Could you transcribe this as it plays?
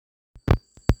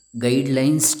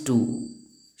Guidelines to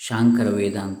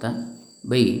ShAnkaravEdAnta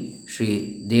by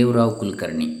Sri Devrao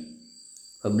KulkarNi,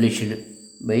 published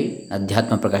by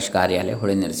AdhyAtma KAryAlaya, Hole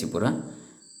Narsipura.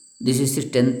 This is the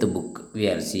 10th book we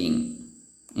are seeing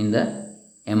in the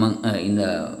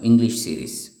English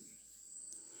series.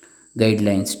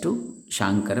 Guidelines to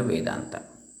ShAnkaravEdAnta.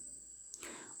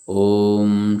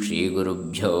 Om Shri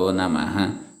Gurubhyo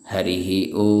Namaha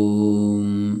Harihi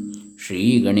Om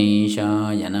Shri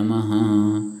Ganeshaya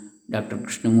Namaha. Doctor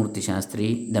Krishnamurthy Shastri,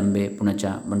 Dambe, Punacha,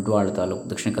 Bantwal taluk,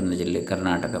 Dakshina Kannada ಜಿಲ್ಲೆ,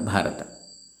 Karnataka, Bharat.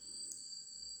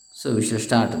 So we shall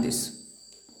start this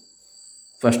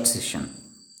first session,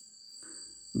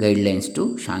 Guidelines to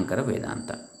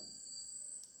ShAnkaravEdAnta,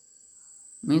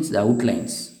 means the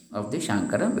outlines of the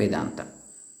ShAnkaravEdAnta.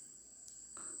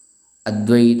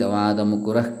 Advaitavada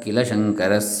mukurah kila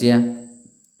Shankarasya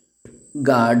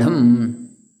gaಢಂ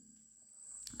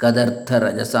ಕದರ್ಥ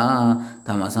ರಜಸಾ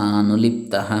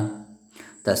ತಮಸಾನುಲಿಪ್ತಃ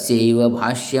ತಸ್ಯೈವ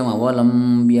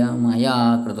ಭಾಷ್ಯಮವಲಂಬ್ಯ ಮಯಾ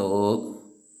ಕೃತೋ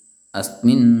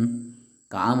ಅಸ್ಮಿನ್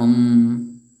ಕಾಮಂ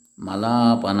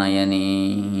ಮಲಾಪನಯನೇ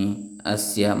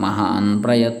ಅಸ್ಯ ಮಹಾನ್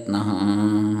ಪ್ರಯತ್ನಃ.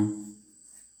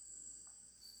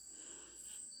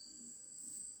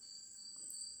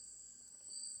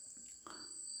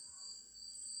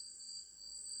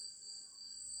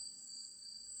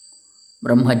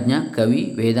 ಬ್ರಹ್ಮಜ್ಞ, ಕವಿ,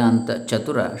 ವೇದಾಂತ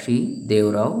ಚತುರ ಶ್ರೀ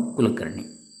ದೇವರಾವ್ ಕುಲಕರ್ಣಿ,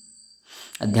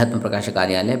 ಅಧ್ಯಾತ್ಮ ಪ್ರಕಾಶ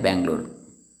ಕಾರ್ಯಾಲಯ, ಬ್ಯಾಂಗ್ಳೂರು.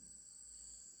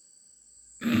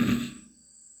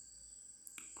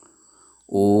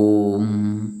 ಓಂ.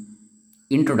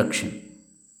 Introduction.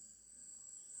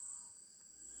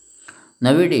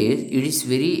 Nowadays, it is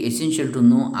very essential to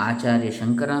know Acharya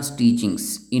Shankara's teachings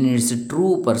in its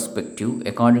true perspective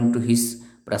according to his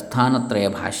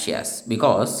Prasthanatraya Bhashyas,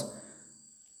 because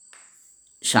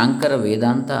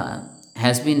ShAnkaravEdAnta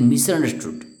has been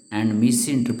misunderstood and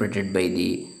misinterpreted by the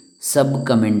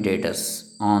sub-commentators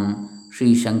on Sri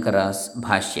Shankara's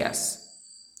Bhashyas.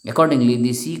 Accordingly,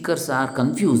 the seekers are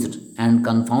confused and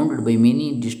confounded by many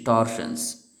distortions,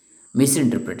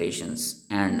 misinterpretations,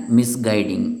 and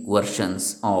misguiding versions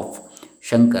of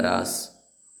Shankara's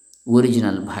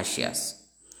original Bhashyas.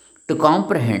 To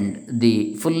comprehend the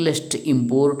fullest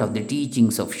import of the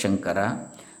teachings of Shankara,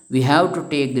 we have to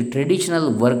take the traditional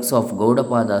works of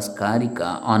Gaudapada's Karika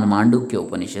on Mandukya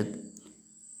Upanishad,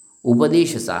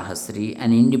 Upadesha Sahasri,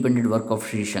 an independent work of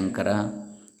Sri Shankara,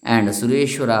 and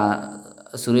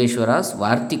Sureshwara's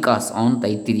Vartikas on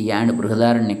Taittiriya and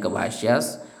Brihadaranyaka Bhashyas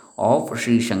of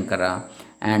Sri Shankara,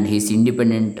 and his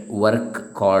independent work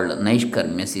called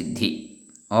Naishkarmya Siddhi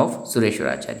of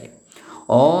Sureshwaracharya.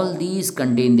 All these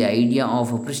contain the idea of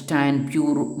a pristine,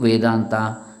 pure Vedanta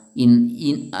in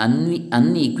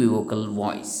unequivocal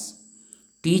voice.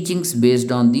 Teachings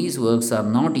based on these works are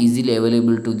not easily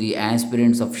available to the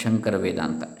aspirants of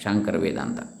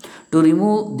ShAnkaravEdAnta. To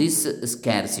remove this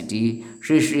scarcity,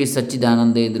 Sri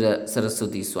Sachidanandendra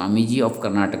Saraswati Swamiji of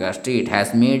Karnataka state has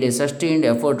made a sustained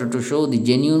effort to show the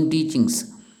genuine teachings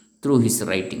through his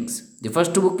writings. The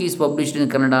first book is published in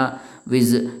Kannada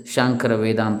with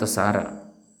ShAnkaravEdAnta Sara.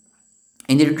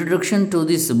 In the introduction to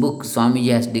this book,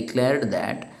 Swamiji has declared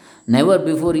that never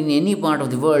before in any part of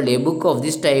the world a book of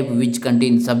this type, which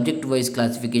contains subject-wise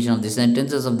classification of the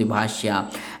sentences of the Bhashya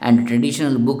and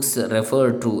traditional books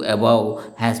referred to above,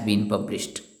 has been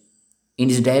published. In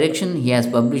his direction, he has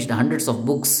published hundreds of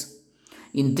books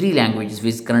in 3 languages,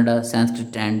 with Kannada,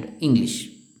 Sanskrit, and English.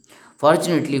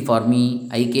 Fortunately for me,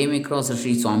 I came across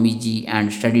Sri Swamiji and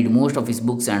studied most of his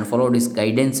books and followed his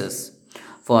guidances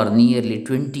for nearly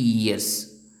 20 years,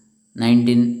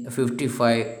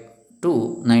 1955 to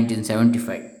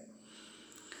 1975.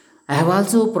 I have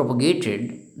also propagated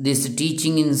this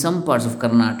teaching in some parts of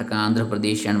Karnataka, Andhra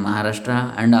Pradesh, and Maharashtra,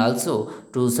 and also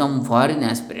to some foreign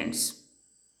aspirants,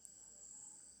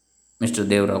 Mr.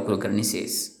 Devrao Kulkarni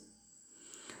says.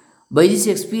 By this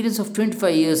experience of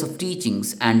 25 years of teachings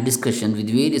and discussion with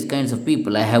various kinds of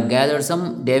people, I have gathered some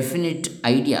definite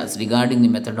ideas regarding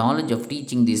the methodology of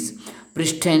teaching this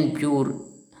pristine, pure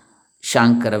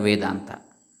ShAnkaravEdAnta,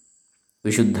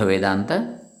 Vishuddha Vedanta,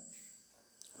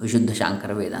 Vishuddha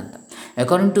ShAnkaravEdAnta.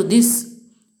 According to this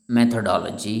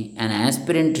methodology, an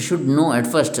aspirant should know at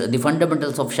first the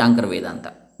fundamentals of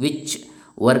ShAnkaravEdAnta, which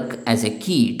work as a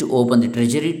key to open the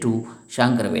treasury to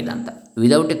ShAnkaravEdAnta.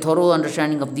 Without a thorough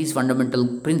understanding of these fundamental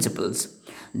principles,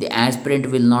 the aspirant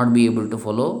will not be able to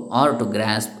follow or to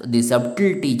grasp the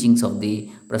subtle teachings of the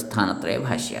Prasthanatraya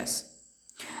Bhashyas.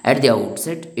 At the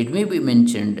outset, it may be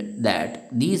mentioned that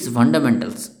these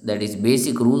fundamentals, that is,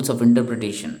 basic rules of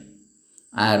interpretation,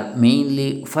 are mainly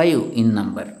 5 in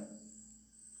number.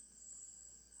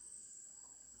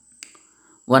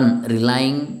 1.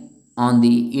 Relying on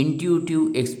the intuitive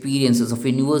experiences of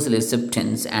universal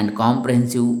acceptance and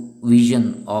comprehensive vision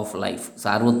of life,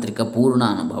 sarvatrika purna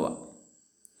anubhava.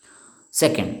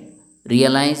 Second,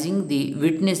 realizing the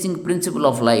witnessing principle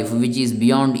of life which is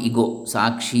beyond ego,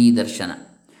 Sakshi Darshana.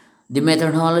 The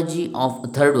methodology of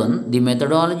third one, the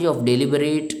methodology of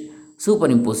deliberate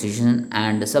superimposition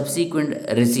and subsequent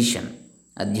rescission,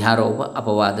 Adhyaropa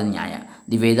Apavada Nyaya.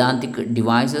 The Vedantic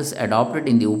devices adopted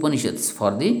in the Upanishads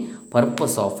for the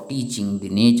purpose of teaching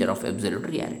the nature of absolute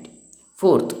reality.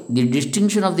 Fourth, the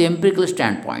distinction of the empirical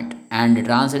standpoint and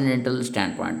transcendental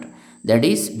standpoint, that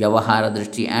is Vyavahara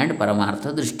Drishti and Paramartha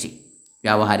Drishti.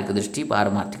 Vyavaharika Drishti,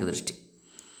 Paramarthika Drishti.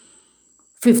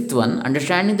 Fifth one,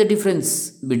 understanding the difference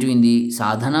between the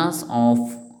sadhanas of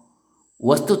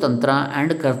Vastu Tantra and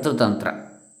Kartru Tantra.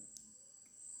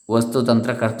 Vastu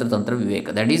Tantra, Kartru Tantra,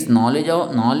 Viveka. That is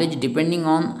knowledge depending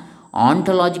on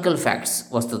ontological facts,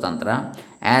 Vastu Tantra,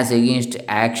 as against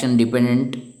action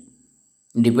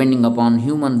depending upon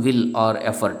human will or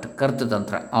effort, Kartru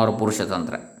Tantra or Purusha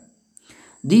Tantra.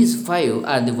 These five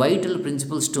are the vital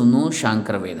principles to know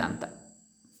ShAnkaravEdAnta.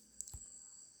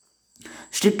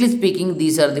 Strictly speaking,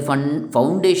 these are the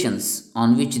foundations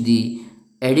on which the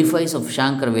edifice of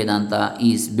ShAnkaravEdAnta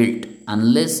is built.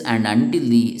 Unless and until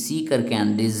the seeker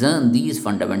can discern these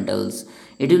fundamentals,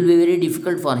 it will be very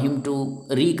difficult for him to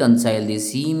reconcile the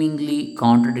seemingly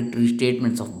contradictory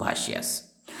statements of Bhashyas.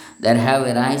 There have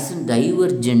arisen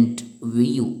divergent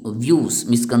views,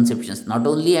 misconceptions, not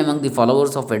only among the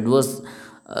followers of adverse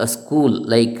school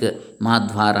like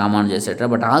Madhva, Ramanuja, etc.,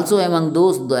 but also among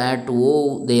those that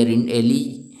owe their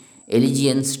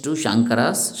allegiance to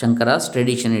Shankara's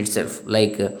tradition itself,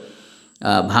 like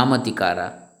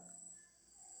Bhamatikara,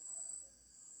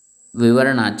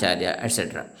 Vivaranacharya,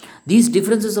 etc. These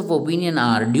differences of opinion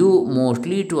are due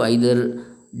mostly to either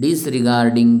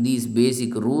disregarding these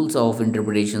basic rules of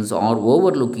interpretations or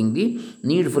overlooking the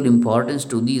needful importance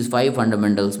to these five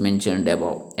fundamentals mentioned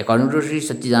above. According to Sri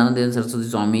Satchidananda Saraswati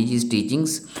Swamiji's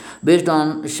teachings based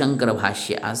on Shankara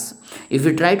Bhashyas, if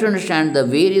we try to understand the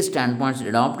various standpoints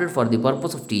adopted for the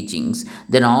purpose of teachings,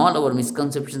 then all our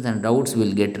misconceptions and doubts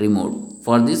will get removed.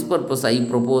 For this purpose, I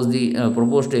propose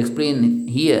to explain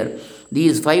here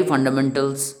these five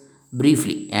fundamentals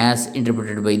briefly as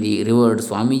interpreted by the revered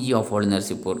Swamiji of Holy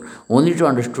Narsipur, only to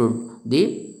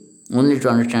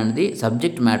understand the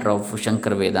subject matter of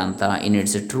Shankara Vedanta in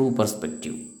its true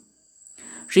perspective.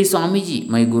 Sri Swamiji,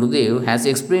 my Gurudev, has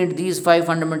explained these five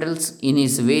fundamentals in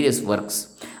his various works.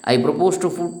 I propose to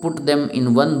put them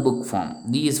in one book form.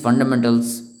 These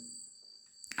fundamentals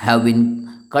have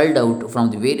been culled out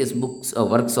from the various books or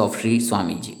works of Sri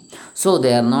Swamiji. So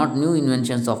they are not new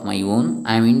inventions of my own.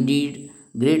 I am indeed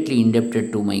greatly indebted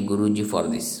to my Guruji for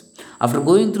this. After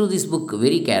going through this book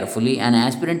very carefully, an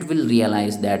aspirant will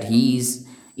realize that he is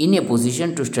in a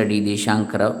position to study the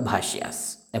Shankara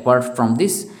Bhashyas. Apart from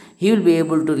this, he will be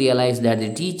able to realize that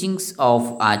the teachings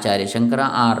of Acharya Shankara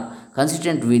are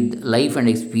consistent with life and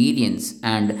experience,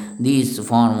 and these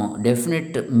form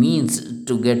definite means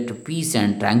to get peace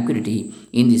and tranquility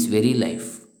in this very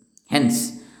life.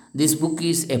 Hence, this book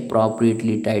is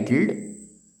appropriately titled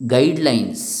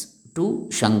Guidelines to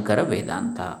Shankara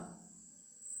Vedanta.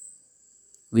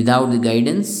 Without the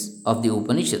guidance of the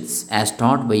Upanishads, as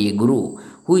taught by a guru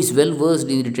who is well versed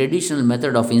in the traditional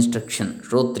method of instruction,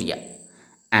 Shrotriya,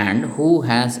 and who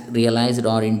has realized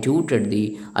or intuited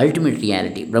the ultimate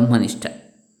reality, Brahmanishta,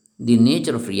 the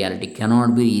nature of reality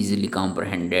cannot be easily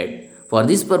comprehended. For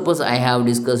this purpose, I have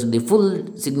discussed the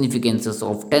full significances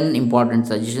of 10 important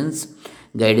suggestions,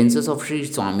 guidances of Sri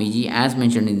Swamiji as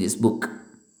mentioned in this book.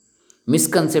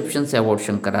 Misconceptions about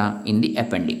Shankara in the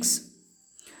appendix.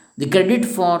 The credit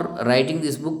for writing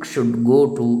this book should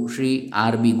go to Sri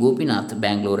R.B. Gopinath,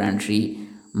 Bangalore, and Sri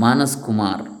Manas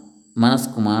Kumar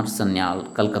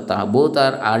Sanyal, Calcutta. Both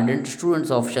are ardent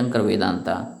students of Shankara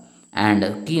Vedanta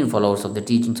and keen followers of the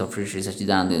teachings of Sri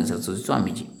Satchidananda Saraswati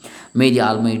Swamiji. May the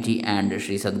Almighty and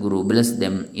Sri Sadguru bless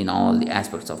them in all the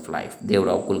aspects of life.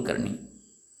 Devrao KulkarNi.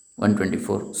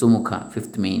 124. Sumukha,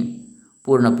 5th main.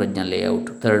 Purna Prajna layout,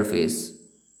 3rd phase.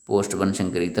 Post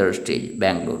Vanshankari, 3rd stage.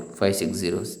 Bangalore,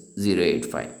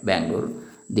 560085. Bangalore,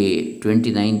 the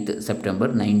 29th September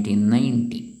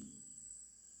 1990.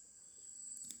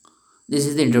 This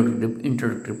is the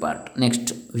introductory part.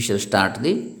 Next, we shall start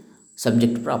the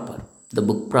subject proper, the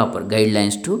book proper,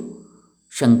 Guidelines to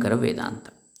Shankara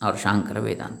Vedanta or Shankara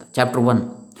Vedanta. Chapter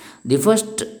 1. The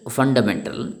first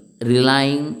fundamental,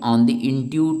 relying on the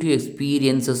intuitive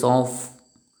experiences of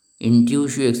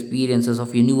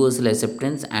universal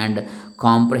acceptance and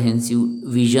comprehensive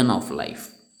vision of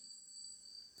life.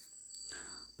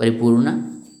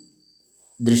 Paripurna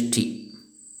Drishti.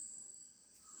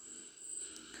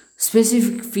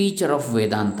 Specific feature of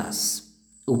Vedantas,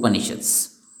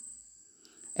 Upanishads.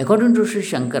 According to Sri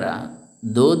Shankara,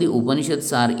 though the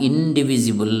Upanishads are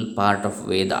indivisible part of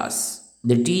Vedas,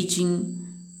 the teaching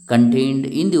contained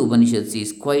in the Upanishads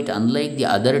is quite unlike the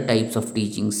other types of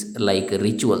teachings like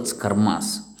rituals,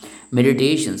 karmas,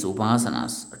 meditations,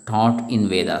 upasanas taught in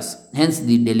Vedas. Hence,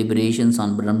 the deliberations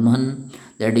on Brahman,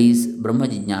 that is Brahma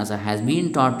Jijnasa, has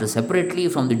been taught separately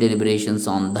from the deliberations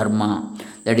on Dharma,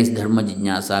 that is Dharma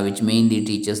Jijnasa, which mainly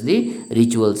teaches the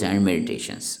rituals and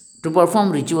meditations. To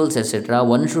perform rituals, etc.,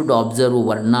 one should observe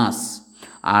varnas,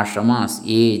 ashramas,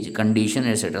 age, condition,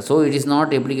 etc. So it is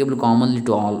not applicable commonly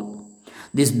to all.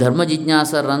 This dharma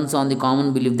jijnasa runs on the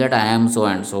common belief that I am so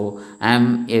and so, I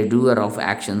am a doer of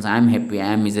actions, I am happy,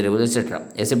 I am miserable, etc.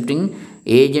 Accepting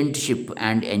agentship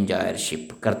and enjoyership,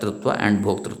 kartrutva and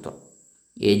bhoktrutva.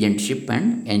 Agentship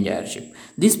and enjoyership.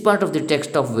 This part of the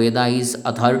text of Veda is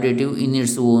authoritative in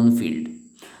its own field.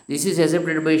 This is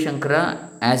accepted by Shankara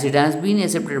as it has been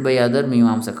accepted by other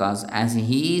Mimamsakas, as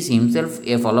he is himself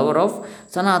a follower of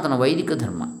Sanatana Vaidika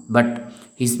Dharma. But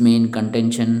his main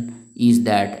contention is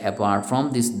that apart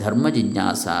from this Dharma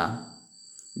Jijnasa,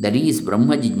 there is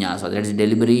Brahma Jijnasa, that is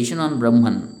deliberation on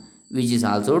Brahman, which is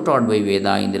also taught by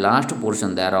Veda in the last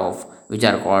portion thereof, which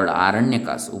are called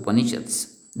Aranyakas,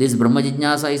 Upanishads. This Brahma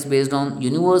Jijnasa is based on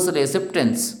universal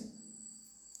acceptance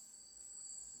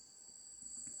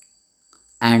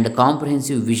and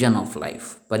comprehensive vision of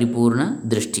life, Paripurna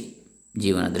Drishti,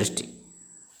 Jivana Drishti.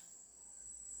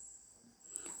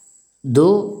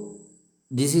 Though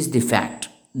this is the fact,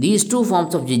 these two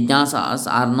forms of jijnasas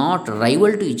are not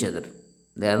rival to each other,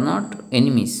 they are not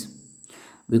enemies.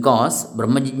 Because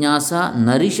Brahma Jijnasa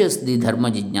nourishes the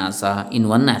Dharma Jijnasa in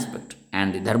one aspect,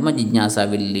 and the Dharma Jijnasa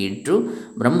will lead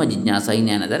to Brahma Jijnasa in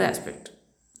another aspect.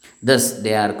 Thus,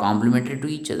 they are complementary to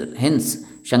each other. Hence,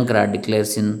 Shankara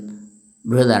declares in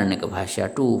Brihadaranyaka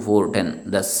Bhashya 2.4.10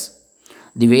 thus: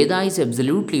 the Veda is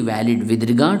absolutely valid with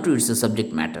regard to its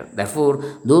subject matter. Therefore,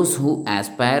 those who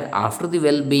aspire after the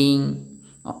well being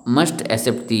must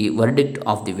accept the verdict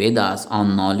of the Vedas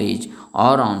on knowledge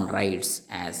or on rights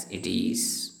as it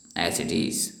is. As it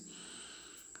is.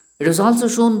 It was also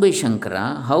shown by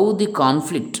Shankara how the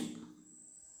conflict,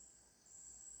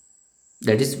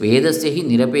 that is Vedasya hi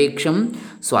nirapeksham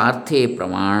swarte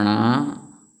pramana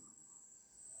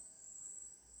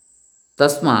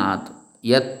तस्मात्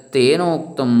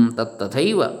यत्तेनोक्तं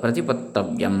तत्तथैव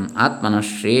प्रतिपत्तव्यम् आत्मनः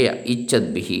श्रेय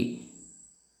इच्छद्भिः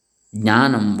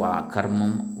ज्ञानं वा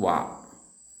कर्मं वा.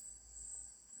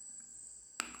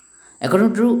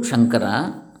 According to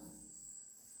Shankara,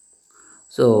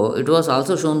 so it was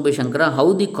also shown by Shankara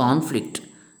how the conflict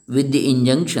with the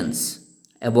injunctions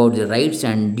about the rights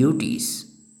and duties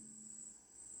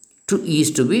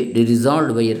is to be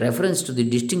resolved by a reference to the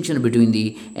distinction between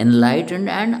the enlightened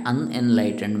and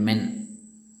unenlightened men.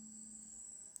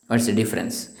 What's the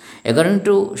difference? According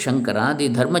to Shankara, the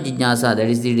Dharma Jijnasa, that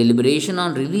is the deliberation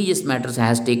on religious matters,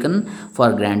 has taken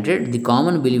for granted the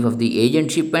common belief of the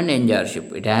agentship and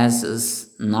enjoyership. It has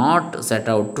not set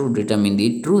out to determine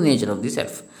the true nature of the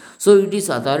self. So it is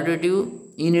authoritative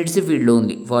in its field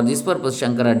only. For this purpose,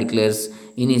 Shankara declares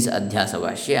in his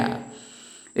Adhyasavashya,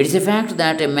 it is a fact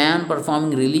that a man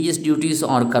performing religious duties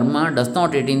or karma does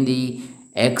not attain the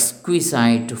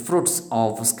exquisite fruits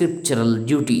of scriptural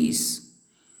duties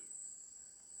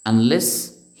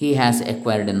unless he has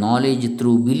acquired a knowledge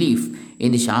through belief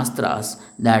in the Shastras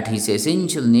that his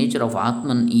essential nature of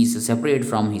Atman is separate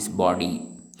from his body,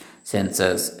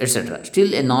 senses, etc.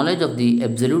 Still, a knowledge of the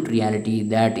absolute reality,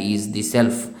 that is the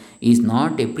self, is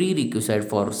not a prerequisite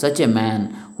for such a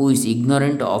man who is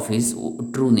ignorant of his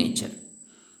true nature.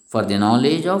 For the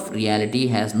knowledge of reality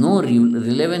has no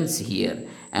relevance here,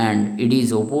 and it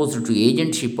is opposed to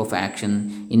agentship of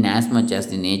action, inasmuch as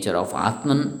the nature of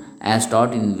Atman, as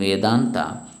taught in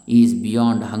Vedanta, is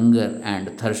beyond hunger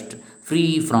and thirst,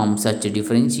 free from such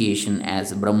differentiation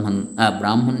as Brahmin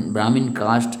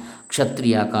caste,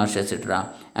 Kshatriya caste,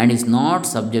 etc., and is not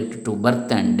subject to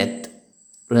birth and death.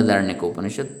 Brihadaranyaka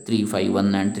Upanishad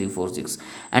 351 and 346.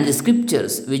 And the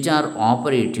scriptures, which are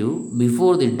operative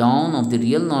before the dawn of the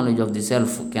real knowledge of the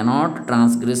self, cannot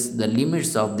transgress the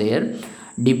limits of their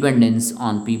dependence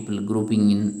on people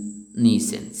grouping in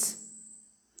nescience.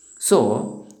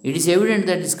 So, it is evident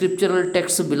that the scriptural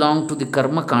texts belong to the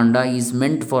Karma Kanda is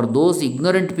meant for those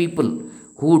ignorant people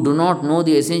who do not know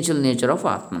the essential nature of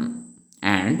Atman.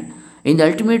 And in the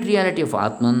ultimate reality of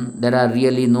Atman, there are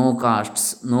really no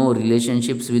castes, no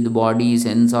relationships with body,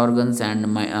 sense organs,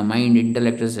 and mind,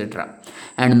 intellect, etc.,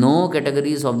 and no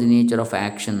categories of the nature of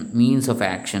action, means of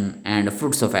action, and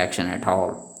fruits of action at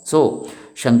all. So,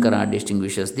 Shankara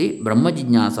distinguishes the Brahma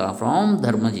Jignasa from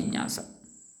Dharma Jignasa.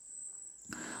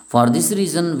 For this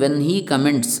reason, when he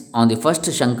comments on the first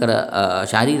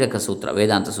Shariraka Sutra,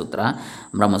 Vedanta Sutra,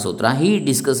 Brahma Sutra, he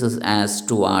discusses as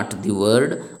to what the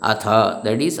word atha,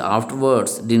 that is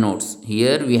afterwards, denotes.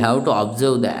 Here we have to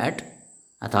observe that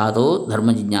athato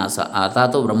dharma jignasa,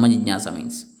 athato brahma jignasa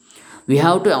means. We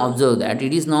have to observe that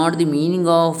it is not the meaning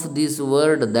of this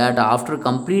word that after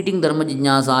completing dharma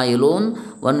jignasa alone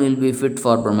one will be fit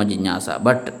for brahma jignasa,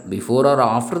 but before or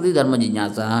after the dharma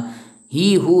jignasa,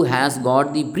 he who has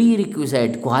got the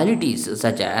prerequisite qualities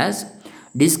such as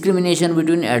discrimination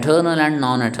between eternal and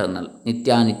non eternal,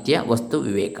 Nitya Nitya Vastu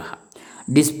Vivekaha,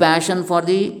 dispassion for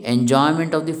the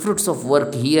enjoyment of the fruits of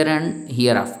work here and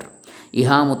hereafter,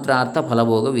 Iha Mutrartha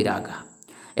Phalabhoga Viraga.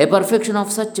 A perfection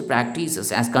of such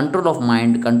practices as control of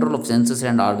mind, control of senses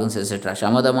and organs, etc.,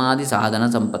 Shamadamadi Sadhana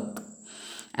Sampat,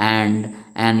 and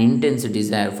an intense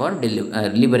desire for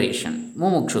liberation,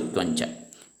 Mumukshutvancha,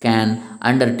 can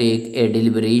undertake a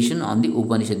deliberation on the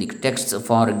Upanishadic texts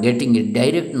for getting a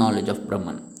direct knowledge of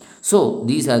Brahman. So,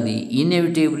 these are the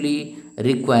inevitably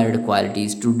required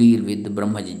qualities to deal with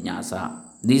Brahma Jignasa.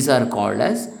 These are called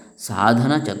as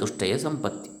Sadhana Chatushtaya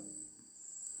Sampatti.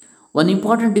 One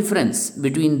important difference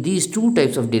between these two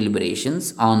types of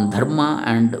deliberations on Dharma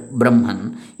and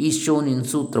Brahman is shown in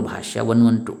Sutra Bhashya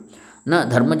 112. न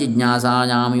धर्म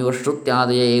जिज्ञासायाम इव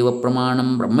श्रुत्यादय एव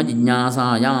प्रमाणं ब्रह्म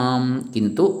जिज्ञासायाम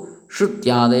किंतु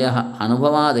श्रुत्यादयः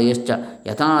अनुभवादयश्च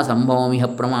यथा संभवमिह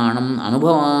प्रमाणम्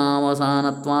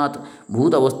अनुभवावसानत्वात्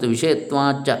भूतवस्तु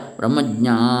विषयत्वाच्च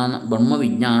ब्रह्म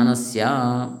विज्ञानस्य.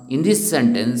 In this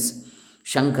sentence,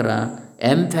 Shankara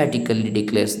emphatically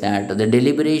declares that the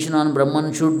deliberation on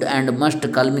Brahman should and must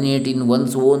culminate in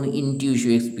one's own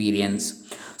intuitive experience.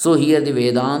 So, here the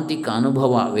Vedantic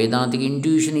Anubhava, Vedantic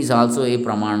intuition is also a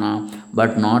pramana,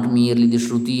 but not merely the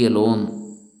Shruti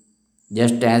alone,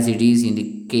 just as it is in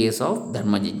the case of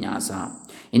Dharma Jignasa.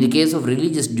 In the case of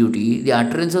religious duty, the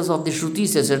utterances of the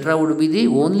Shrutis etc. would be the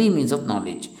only means of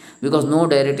knowledge, because no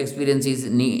direct experience is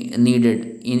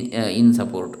needed in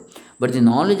support. But the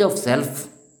knowledge of self,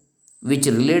 which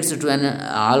relates to an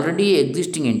already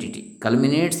existing entity,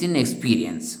 culminates in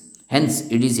experience. Hence,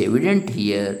 it is evident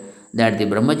here that the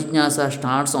Brahma Jignasa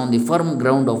starts on the firm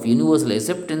ground of universal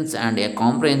acceptance and a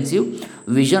comprehensive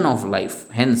vision of life.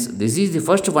 Hence, this is the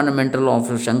first fundamental of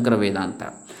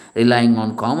ShAnkaravEdAnta, relying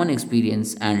on common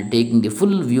experience and taking the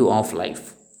full view of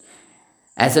life.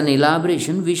 As an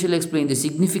elaboration, we shall explain the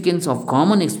significance of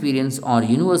common experience or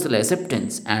universal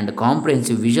acceptance and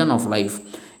comprehensive vision of life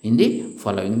in the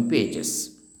following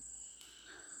pages.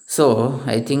 So,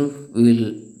 I think we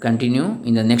will continue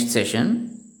in the next session.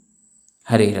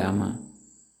 Hare Rama.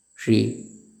 Shri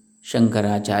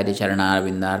Shankaracharya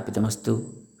Charanaravindar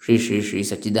Shri Shri Shri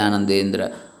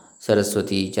Sachidanandendra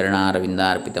Saraswati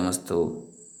Charanaravindar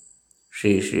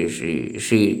Shri Shri Shri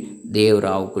Shri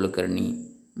Devrao KulkarNi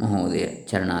Mahodaya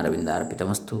Charanaravindar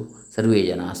Sarve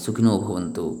Jana Sukhino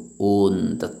Bhavantu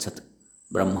Om Tat Sat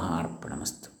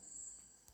Brahmarpanamastu.